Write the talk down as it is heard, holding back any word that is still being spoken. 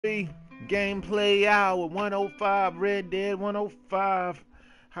Gameplay hour 105, Red Dead 105.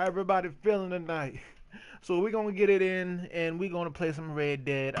 How everybody feeling tonight? So we're gonna get it in and we're gonna play some Red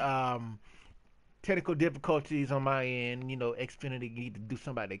Dead. Technical difficulties on my end, Xfinity need to do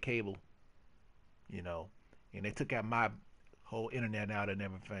something about their cable, you know. And they took out my whole internet out and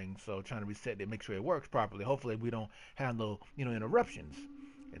everything. So trying to reset it, make sure it works properly. Hopefully we don't have no, interruptions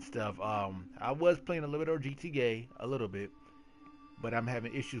and stuff. I was playing a little bit of GTA, a little bit, but I'm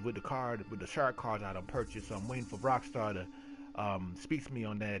having issues with the shark cards I don't purchase. So I'm waiting for Rockstar to speak to me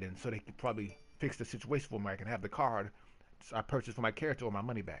on that, and so they can probably fix the situation for me. I can have the card I purchased for my character or my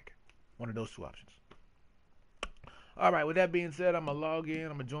money back. One of those two options. All right. With that being said, I'm gonna log in.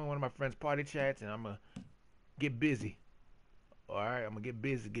 I'm gonna join one of my friends' party chats, and I'm gonna get busy. All right. I'm gonna get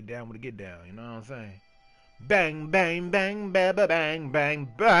busy. Get down with the get down. You know what I'm saying? Bang, bang, bang, ba, ba, bang,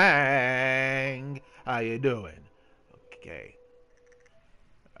 bang, bang. How you doing? Okay.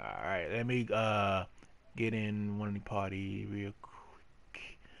 All right, let me get in one of the party real quick.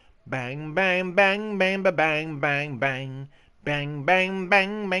 Bang bang bang bang ba bang bang bang bang bang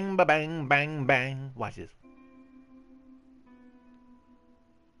bang bang ba bang bang bang. Watch this.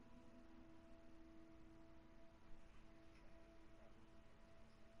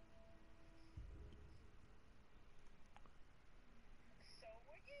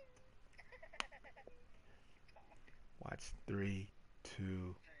 Watch three,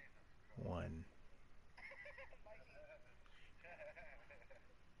 two, one.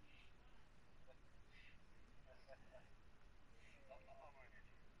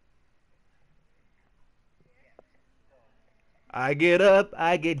 I get up,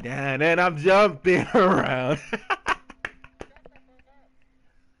 I get down, and I'm jumping around.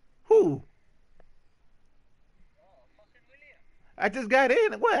 Who? I just got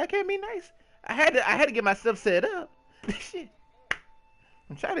in. What? I can't be nice. I had to get myself set up. Shit.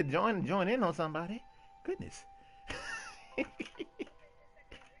 I'm trying to join in on somebody. Goodness.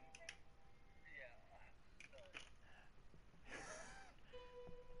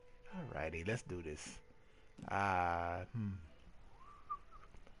 Alrighty, let's do this. Uh, hmm.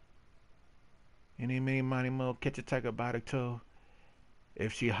 Any, mini, money, mo. Catch a tiger by the toe.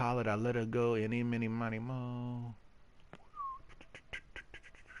 If she hollered, I let her go. Any, mini, money, mo.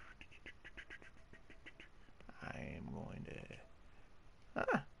 I am going to.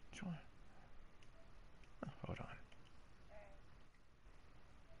 Ah, join. Hold on.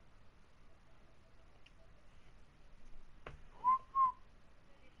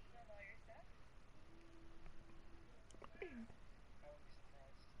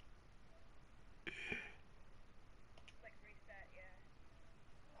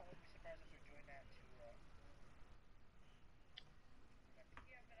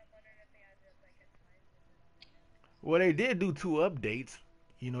 Well, they did do two updates.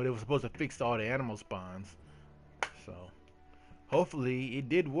 They were supposed to fix all the animal spawns. So, hopefully, it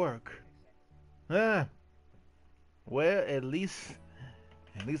did work. Ah, well, at least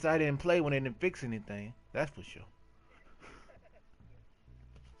I didn't play when they didn't fix anything. That's for sure.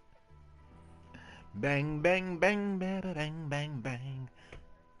 Bang, bang, bang, bang, bang, bang, bang.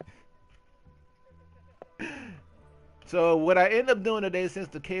 So what I ended up doing today, since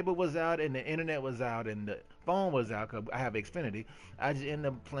the cable was out and the internet was out and the phone was out, cause I have Xfinity, I just ended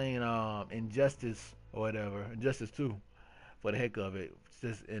up playing Injustice or whatever, Injustice 2, for the heck of it,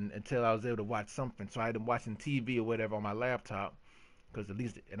 just until I was able to watch something. So I had been watching TV or whatever on my laptop, cause at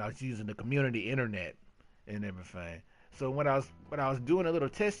least, and I was using the community internet and everything. So when I was doing a little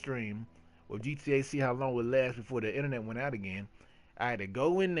test stream with GTA, see how long it would last before the internet went out again, I had to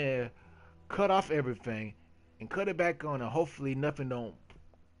go in there, cut off everything, and cut it back on, and hopefully nothing don't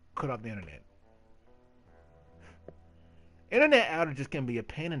cut off the internet. Internet outages can be a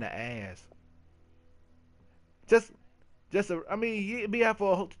pain in the ass. Just, I mean, you be out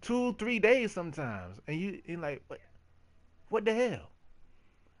for 2, 3 days sometimes, and you like, what the hell?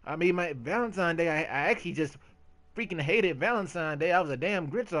 I mean, my Valentine Day, I actually just freaking hated Valentine Day. I was a damn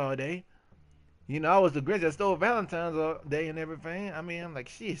Grinch all day. I was the Grinch that stole Valentine's all day and everything. I mean, I'm like,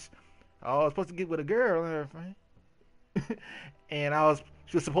 sheesh. I was supposed to get with a girl and everything. And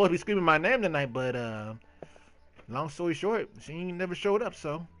she was supposed to be screaming my name tonight, but long story short, she ain't never showed up.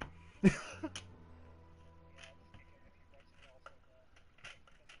 So,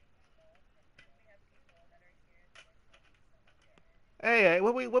 hey,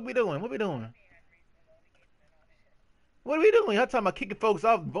 what we doing? What we doing? What are we doing? Y'all talking about kicking folks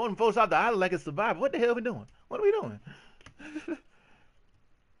off, voting folks off the island like it's Survivor? What the hell are we doing? What are we doing?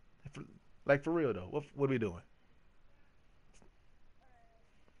 Like for real though, what are we doing?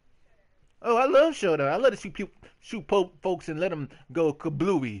 Oh, I love showdown. I love to shoot folks and let them go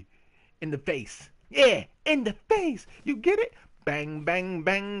kablooey in the face. Yeah, in the face. You get it? Bang, bang,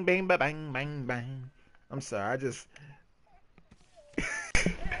 bang, bang, bang, bang, bang, bang. I'm sorry.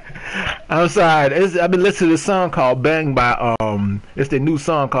 I'm sorry. I've been listening to this song called "Bang" by It's the new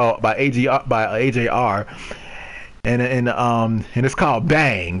song called by AJR, and it's called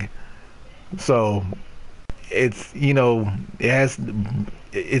 "Bang." So it has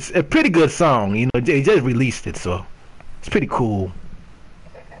it's a pretty good song. They just released it, so it's pretty cool.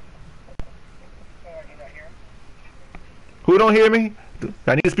 Who don't hear me? Do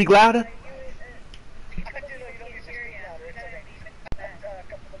I need to speak louder?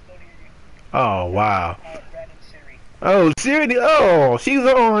 Oh wow. Oh Siri. Oh, she's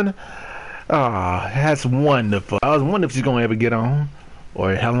on. Oh, that's wonderful. I was wondering if she's gonna ever get on,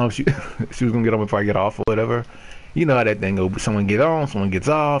 or how long she was gonna get on before I get off or whatever. You know how that thing goes. Someone get on, someone gets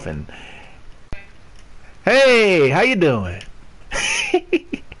off, and hey, how you doing?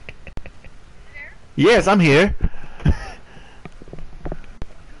 Yes, I'm here.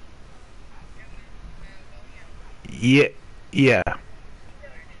 Yeah, yeah.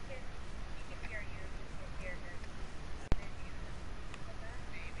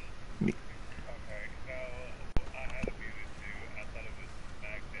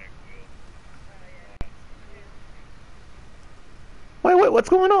 Wait, what's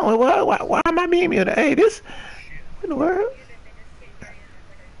going on? Why am I being muted? Hey, this. What in the world?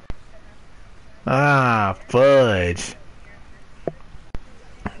 Ah, fudge.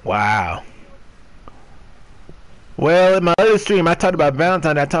 Wow. Well, in my other stream, I talked about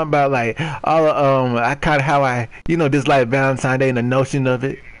Valentine. I talked about like all I kind of how I dislike Valentine Day and the notion of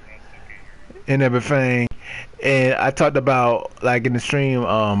it and everything. And I talked about like in the stream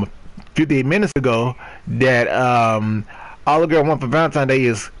 58 minutes ago that all the girl want for Valentine Day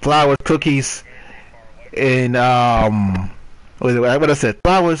is flowers, cookies, and what I said,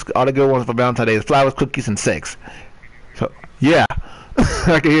 flowers. All the girl wants for Valentine Day is flowers, cookies, and sex. So yeah,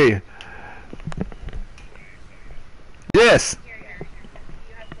 I can hear you. Yes.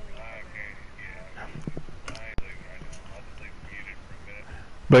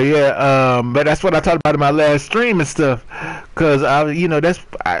 But yeah, but that's what I talked about in my last stream and stuff. Cause I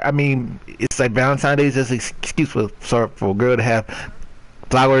mean, it's like Valentine's Day is just an excuse for a girl to have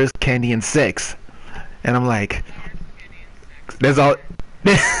flowers, candy, and sex. And I'm like, that's all.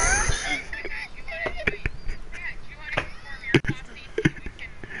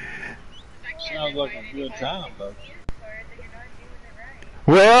 Sounds like a good time, though.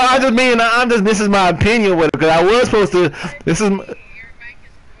 Well, this is my opinion with it, because I was supposed to, this is,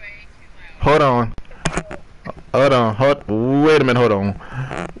 hold on, wait a minute, hold on.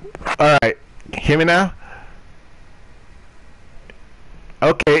 Alright, hear me now?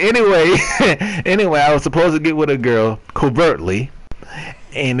 Okay, anyway, anyway, I was supposed to get with a girl covertly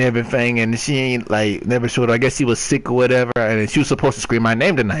and everything, and she ain't, like, never showed up. I guess she was sick or whatever, and she was supposed to scream my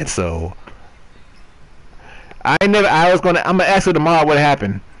name tonight, so I'm gonna ask her tomorrow what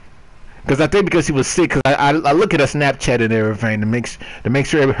happened. Because I think because she was sick, because I look at her Snapchat and everything to make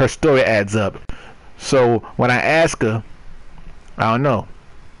sure her story adds up. So when I ask her, I don't know.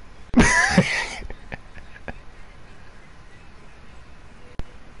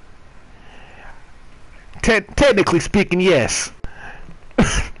 Technically speaking, yes.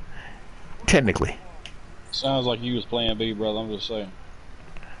 Technically. Sounds like you was playing B, brother. I'm just saying.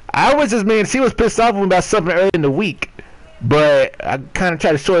 I was just she was pissed off with me about something early in the week, but I kind of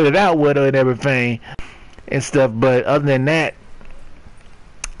tried to sort it out with her and everything and stuff. But other than that,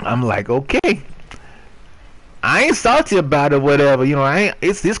 I'm like, okay, I ain't salty about it, whatever. I ain't.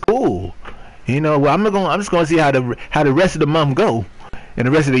 It's cool. Well, I'm just gonna see how the rest of the month go, and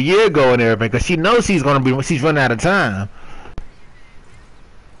the rest of the year go and everything, because she knows she's running out of time.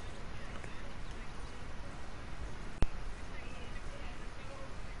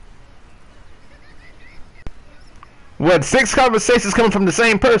 What, 6 conversations coming from the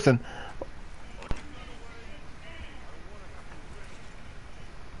same person?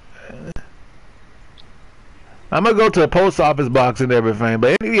 I'm gonna go to a post office box and everything.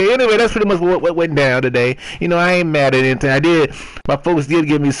 But anyway, that's pretty much what went down today. I ain't mad at anything. My folks did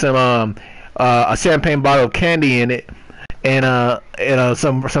give me some a champagne bottle of candy in it, and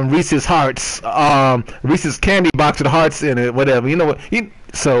some Reese's Hearts, Reese's candy box with hearts in it, whatever.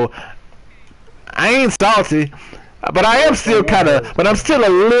 So I ain't salty, but I am still but I'm still a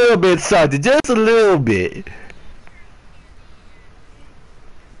little bit salty, just a little bit.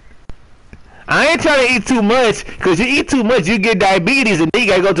 I ain't trying to eat too much, because you eat too much, you get diabetes, and then you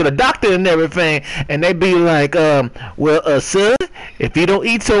gotta go to the doctor and everything, and they be like, well, son, If you don't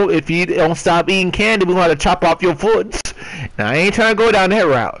eat so, if you don't stop eating candy, we're gonna have to chop off your foot. Now I ain't trying to go down that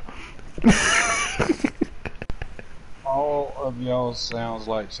route. All of y'all sounds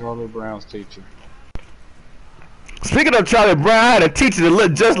like Charlie Brown's teacher. Speaking of Charlie Brown, I had a teacher that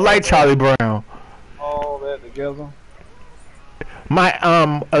looked just All like that, Charlie Brown. all that together. My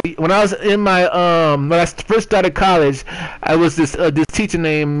when I was in my when I first started college, I was this teacher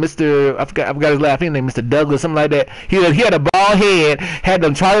named Mr. I forgot his last name, Mr. Douglas, something like that. He had a bald head, had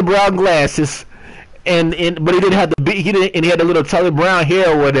them Charlie Brown glasses, and but he didn't have the he didn't and he had the little Charlie Brown hair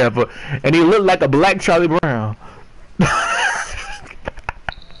or whatever, and he looked like a black Charlie Brown.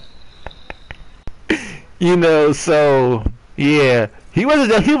 So yeah, he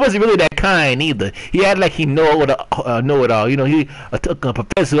wasn't really that kind either. He had like he know it all. He took a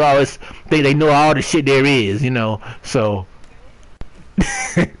professor who always think they know all the shit there is. So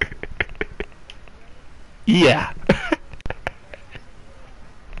yeah,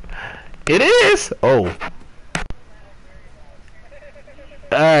 it is. Oh,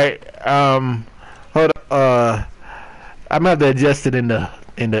 all right. Hold on. I'm gonna have to adjust it in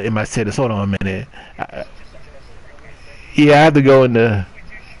my settings. Hold on a minute. Yeah, I have to go in the.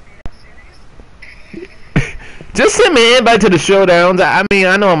 Just send me an invite to the showdowns. I mean,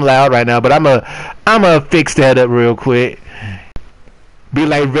 I know I'm loud right now, but I'm a fix that up real quick. Be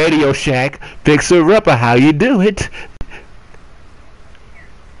like Radio Shack, fixer upper, how you do it?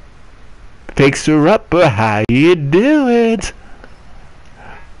 Fixer upper, how you do it?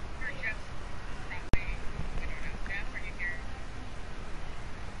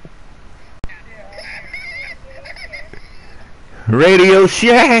 Radio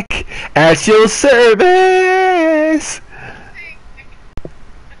Shack at your service.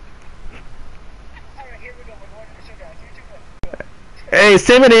 Hey,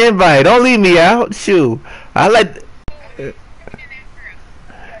 send me the invite. Don't leave me out. Shoot. I like.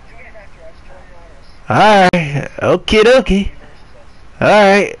 Alright. Okie dokie.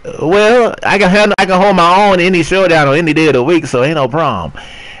 Alright. Well, I can hold my own any showdown on any day of the week, so ain't no problem.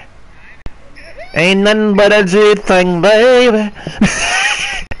 Ain't nothing but a good thing, baby.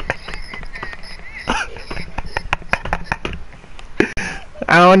 I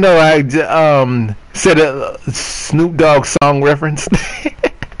don't know. Said a Snoop Dogg song reference.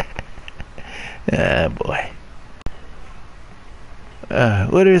 Ah, boy.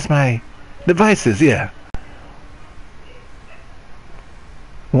 What is my devices? Yeah.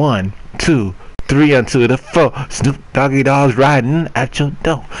 1, 2, 3, and 2 to 4. Snoop Doggy Dogg's riding at your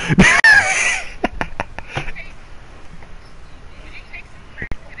door.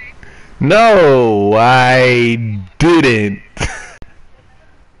 No, I didn't.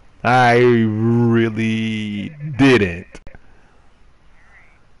 I really didn't.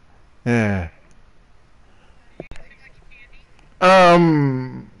 Yeah.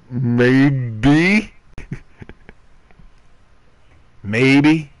 Maybe.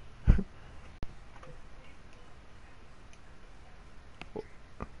 Maybe.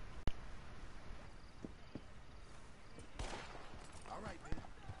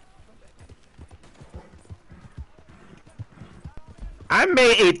 I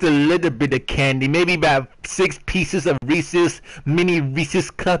may eat a little bit of candy, maybe about 6 pieces of Reese's mini Reese's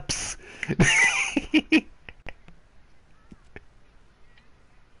cups.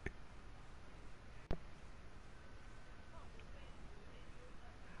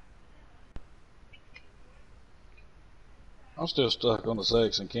 I'm still stuck on the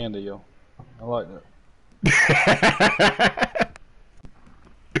sex and candy, yo. I like that.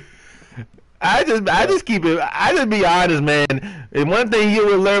 I just keep it. I just be honest, man. And one thing you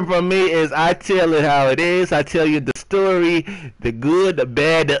will learn from me is I tell it how it is. I tell you the story, the good, the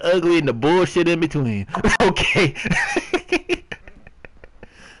bad, the ugly, and the bullshit in between. Okay.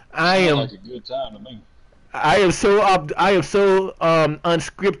 I Sounds am. like a good time to me. I am so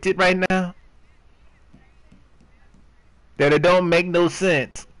unscripted right now that it don't make no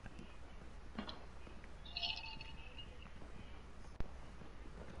sense.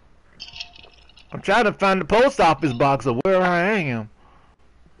 I'm trying to find the post office box of where I am.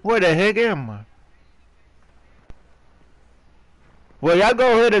 Where the heck am I? Well, y'all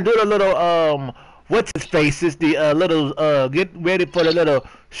go ahead and do the little what's his face? It's the little get ready for the little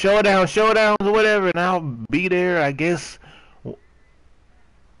showdowns or whatever, and I'll be there, I guess.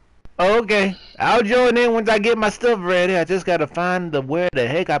 Okay, I'll join in once I get my stuff ready. I just gotta find the where the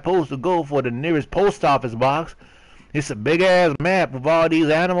heck I'm supposed to go for the nearest post office box. It's a big ass map with all these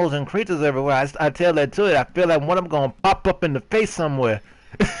animals and creatures everywhere. I tell that to it. I feel like one of them gonna pop up in the face somewhere.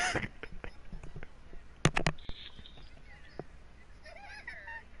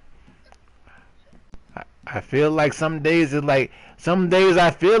 I feel like some days it's like some days I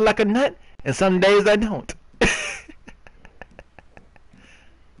feel like a nut, and some days I don't.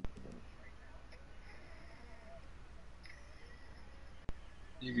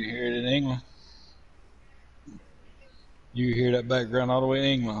 You can hear it in England. You can hear that background all the way in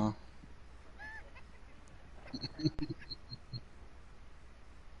England,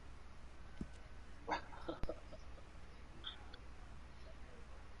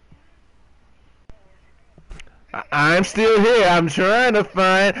 I'm still here. I'm trying to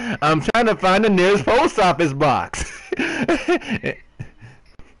find the nearest post office box.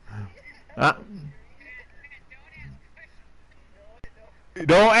 Uh,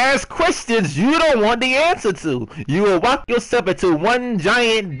 don't ask questions you don't want the answer to. You will walk yourself into one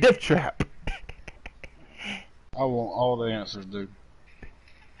giant death trap. huh? I want all the answers, dude.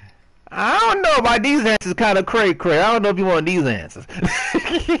 I don't know about these answers. Kind of cray cray. I don't know if you want these answers.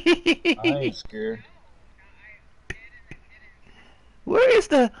 I ain't scared. Where is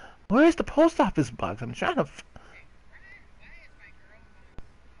the post office box? I'm trying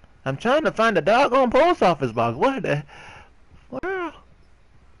to find the doggone post office box. Where?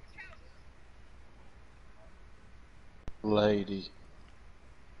 Lady.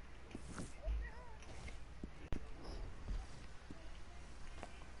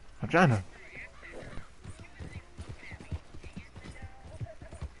 I'm trying to.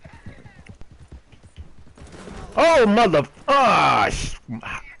 Oh mother!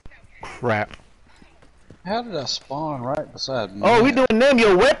 Crap! How did I spawn right beside Oh, we Matt? doing name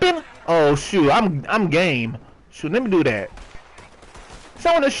your weapon? Oh shoot! I'm game. Shoot, let me do that.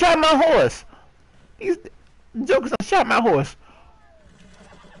 Someone has shot my horse. These jokers have shot my horse.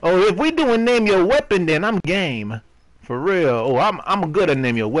 Oh, if we doing name your weapon, then I'm game. For real. Oh, I'm good at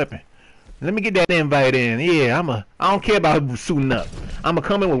name your weapon. Let me get that invite in. Yeah, I don't care about suiting up. I'ma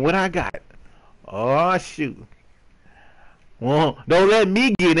come in with what I got. Oh shoot. Well, don't let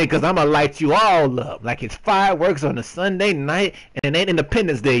me get in because I'ma light you all up like it's fireworks on a Sunday night and it ain't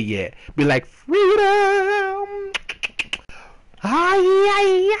Independence Day yet. Be like freedom. Ay,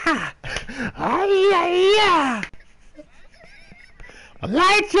 ay,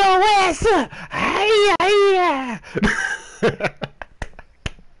 light your ass up. Ay, ay,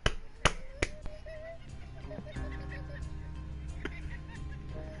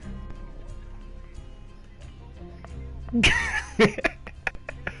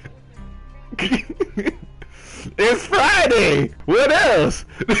 It's Friday. What else?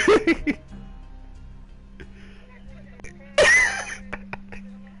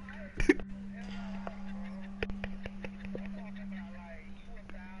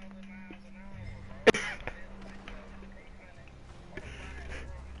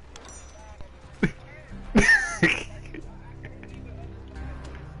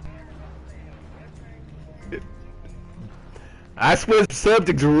 I switch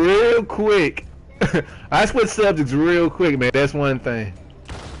subjects real quick. I switch subjects real quick, man. That's one thing.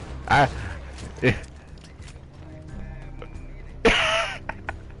 I.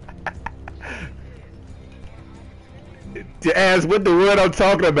 To ask what the word I'm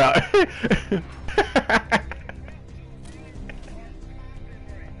talking about.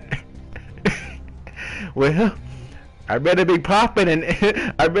 Well, I better be popping and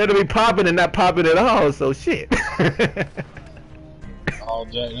I better be popping and not popping at all. So shit. All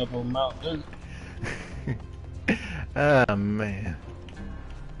jacked up on Mount Dew. Oh man.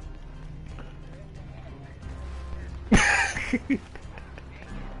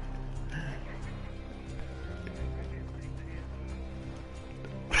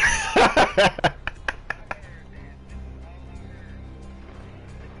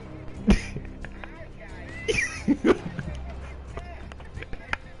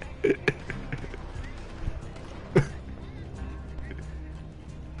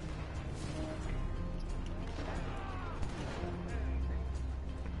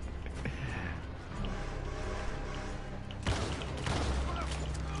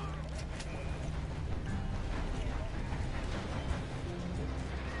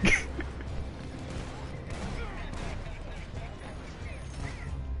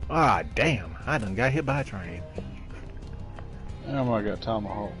 Ah, damn. I done got hit by a train. Damn, I got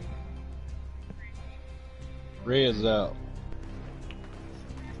tomahawk. Red's out.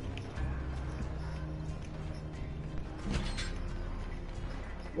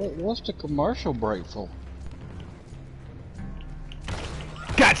 What's the commercial break for?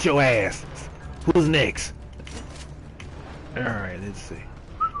 Got your ass. Who's next? Alright, let's see.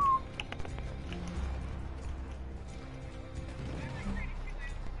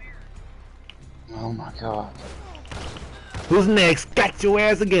 Oh my god. Who's next? Got your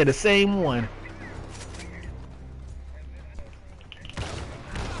ass again, the same one.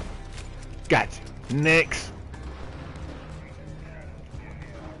 Gotcha. Next.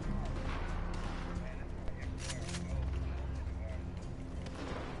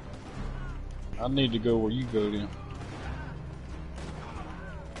 I need to go where you go then.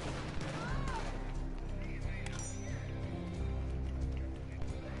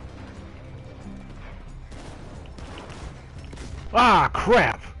 Ah,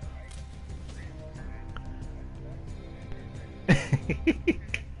 crap.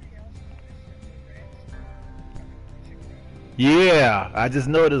 Yeah, I just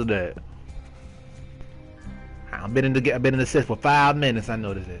noticed that. I've been in the set for 5 minutes. I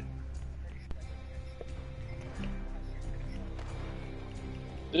noticed it.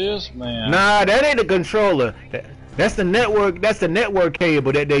 This man. Nah, that ain't the controller. That's the network. That's the network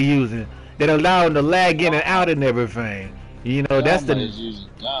cable that they're using that allow them to lag in and out and everything. You know, Dynamite is using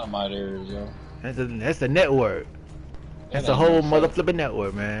dynamite areas, yo. that's the network. That That's the ain't no whole mother fact. flipping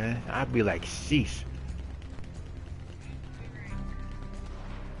network, man. I'd be like, sheesh.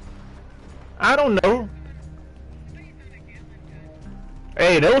 I don't know.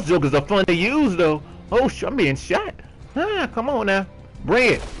 Hey, those jokers are fun to use though. Oh, I'm being shot. Ah, come on now.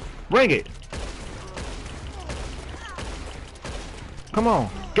 Bring it. Bring it. Come on.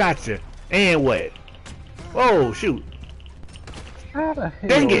 Gotcha. And what? Oh, shoot. How the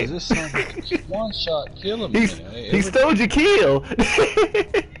Dang hell is it. this son one shot killing me? He stole your kill.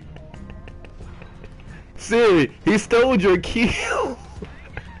 Siri, he stole your kill.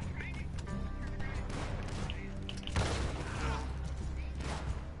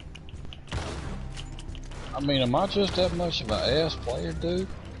 I mean, am I just that much of an ass player, dude?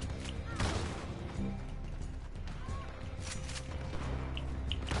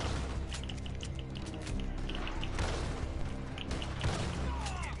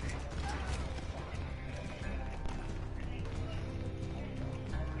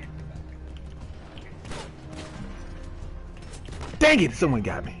 Dang it, someone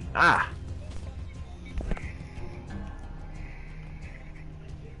got me. Ah.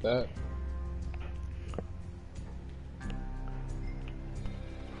 That.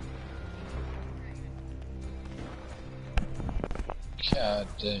 God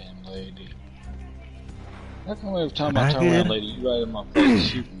damn, lady. How come every time I turn around, lady, you right in my face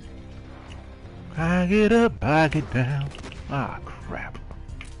shooting me? I get up, I get down. Ah, crap.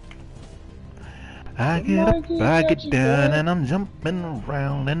 I get up, Mikey I got get you, down, bud. and I'm jumping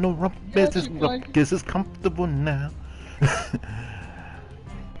around, and the Got you, Mikey. ruckus is comfortable now.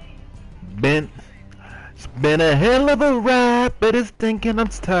 been, it's been a hell of a ride, but it's thinking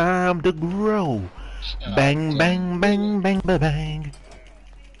it's time to grow. God Bang, damn, bang, really? bang, bang, bang, bang.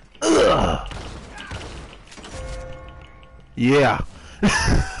 Ugh. Yeah.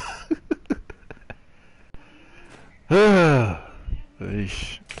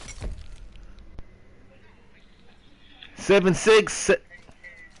 Eesh. 7-6.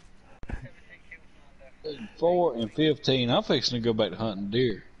 4 and 15. I'm fixing to go back to hunting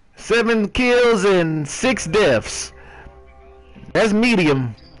deer. 7 kills and 6 deaths. That's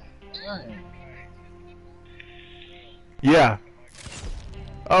medium. Damn. Yeah.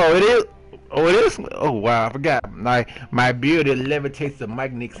 Oh, it is. Oh, it is. Oh, wow. I forgot. My beard it levitates the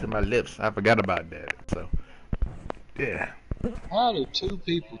mic next to my lips. I forgot about that. So, yeah. How do two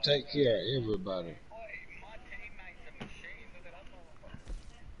people take care of everybody?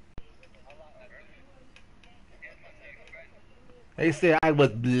 They said I was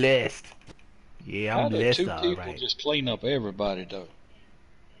blessed. Yeah, I'm How do blessed, two all people right. just clean up everybody, though?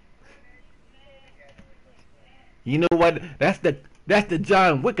 You know what? That's the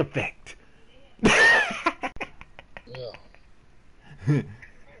John Wick effect. Yeah.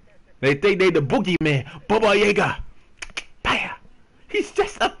 They think they the boogeyman. Baba Yaga. Bam. He's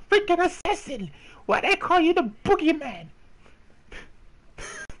just a freaking assassin. Why they call you the boogeyman?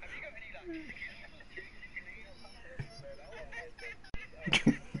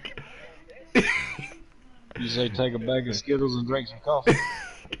 You say take a bag of Skittles and drink some coffee.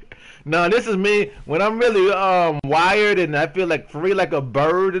 No, this is me when I'm really wired and I feel like free like a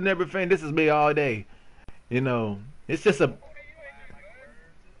bird and everything. This is me all day. You know, it's just a.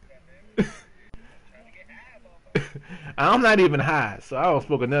 I'm not even high, so I don't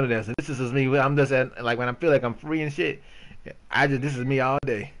smoke none of that. So this is just me. I'm just like when I feel like I'm free and shit. This is me all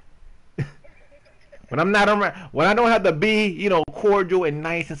day. When I'm not around, when I don't have to be, cordial and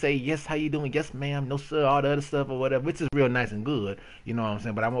nice and say yes, how you doing, yes, ma'am, no sir, all the other stuff or whatever, which is real nice and good, you know what I'm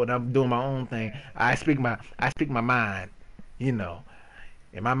saying. But when I'm doing my own thing, I speak my mind, you know,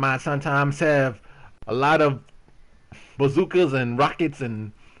 and my mind sometimes have a lot of bazookas and rockets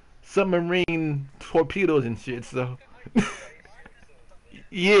and submarine torpedoes and shit. So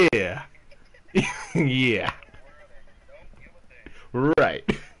yeah, Yeah. Right.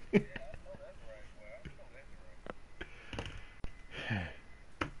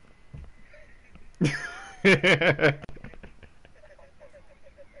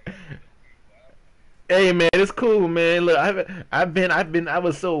 Hey man, it's cool, man. Look, I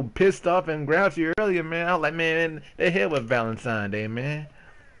was so pissed off and grouchy earlier, man. I was like, man, the hell with Valentine Day, man.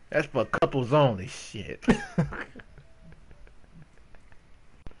 That's for couples only, shit.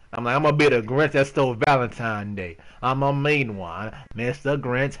 I'm like, I'm gonna be the Grinch that stole Valentine Day. I'm a mean one, Mr.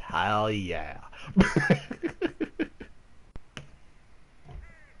 Grinch. Hell yeah.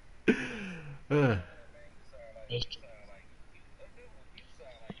 Uh.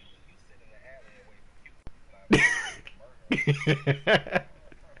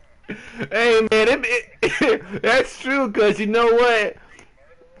 Hey man, that's true. Cause you know what?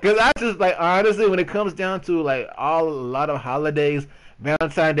 Cause I just like honestly, when it comes down to like a lot of holidays,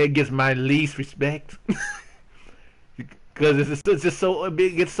 Valentine's Day gets my least respect. Cause it's just so it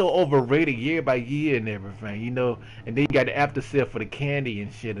gets so overrated year by year and everything, And then you got the after sale for the candy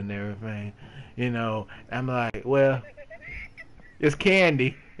and shit and everything, I'm like, well, it's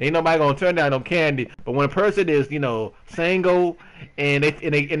candy. Ain't nobody gonna turn down no candy. But when a person is, single and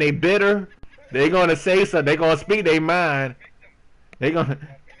they bitter, they gonna say something. They gonna speak their mind. They gonna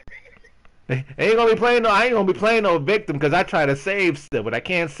they ain't gonna be playing no. I ain't gonna be playing no victim because I try to save stuff, but I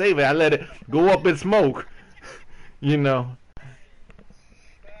can't save it. I let it go up in smoke. You know.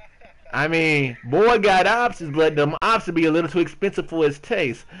 I mean, boy got options, but them options be a little too expensive for his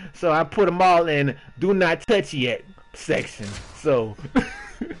taste. So I put them all in do not touch yet section. So,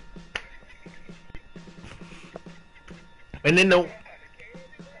 and then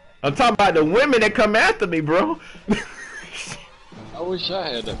I'm talking about the women that come after me, bro. I wish I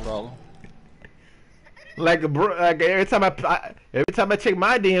had that problem. Like every time I check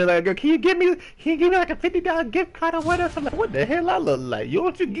my DMs, like, girl, can you give me like a $50 gift card or whatever? I'm like, what the hell I look like? You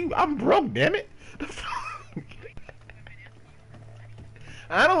want you give? I'm broke, damn it.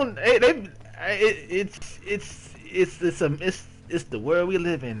 I don't. It's the world we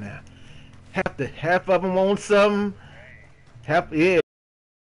live in now. Half of them want something. Half, yeah,